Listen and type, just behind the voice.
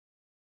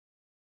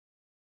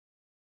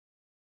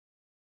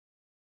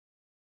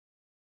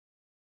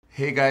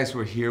Hey guys,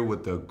 we're here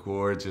with the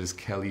gorgeous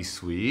Kellie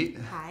Sweet.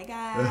 Hi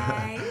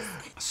guys.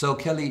 So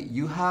Kellie,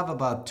 you have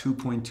about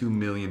 2.2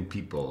 million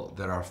people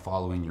that are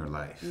following your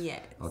life.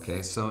 Yes.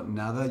 Okay, so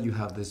now that you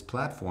have this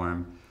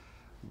platform,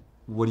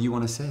 what do you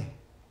want to say?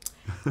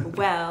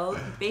 Well,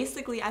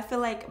 basically, I feel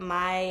like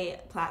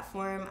my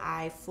platform,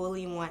 I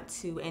fully want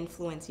to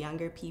influence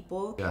younger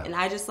people. Yeah. And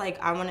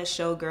I want to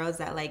show girls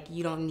that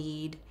you don't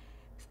need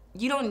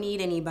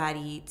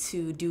anybody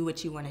to do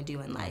what you want to do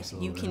in life.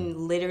 Absolutely. You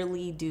can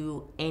literally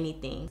do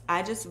anything.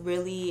 I just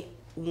really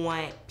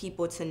want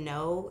people to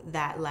know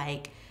that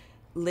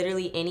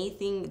literally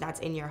anything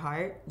that's in your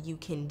heart, you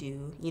can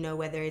do. You know,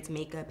 whether it's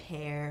makeup,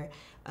 hair,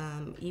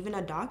 even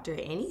a doctor,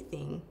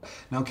 anything.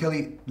 Now,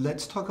 Kellie,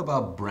 let's talk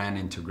about brand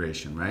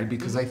integration, right?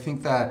 Because I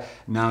think that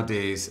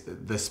nowadays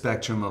the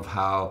spectrum of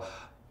how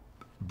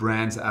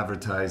brands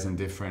advertise in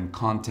different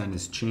content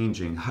is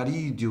changing. How do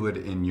you do it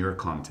in your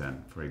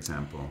content, for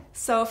example?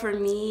 So for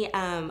me,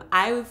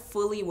 I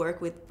fully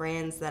work with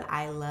brands that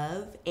I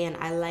love, and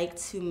I like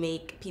to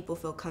make people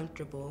feel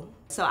comfortable.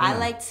 So I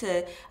like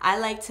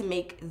to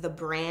make the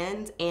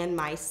brand and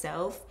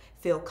myself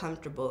feel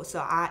comfortable.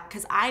 So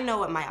because I know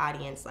what my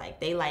audience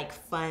like. They like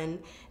fun.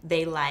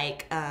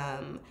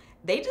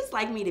 They just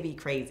like me to be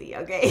crazy,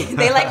 okay?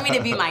 They like me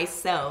to be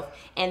myself.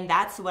 And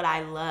that's what I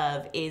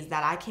love, is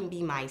that I can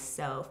be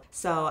myself.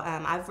 So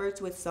I've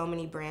worked with so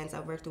many brands.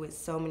 I've worked with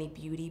so many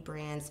beauty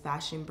brands,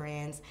 fashion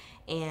brands.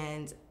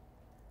 And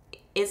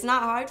it's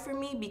not hard for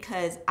me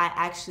because I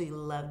actually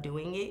love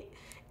doing it.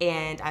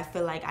 And I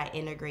feel like I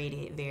integrate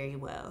it very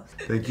well.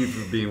 Thank you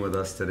for being with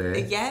us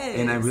today. Yes.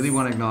 And I really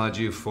want to acknowledge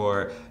you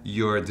for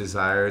your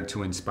desire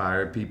to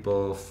inspire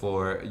people,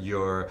 for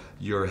your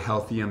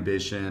healthy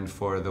ambition,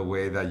 for the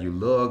way that you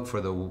look, for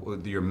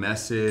your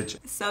message.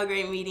 So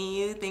great meeting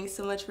you. Thanks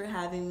so much for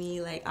having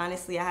me.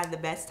 Honestly, I had the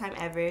best time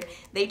ever.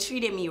 They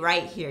treated me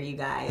right here, you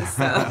guys.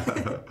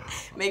 So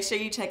make sure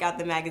you check out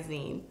the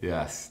magazine.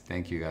 Yes.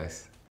 Thank you,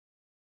 guys.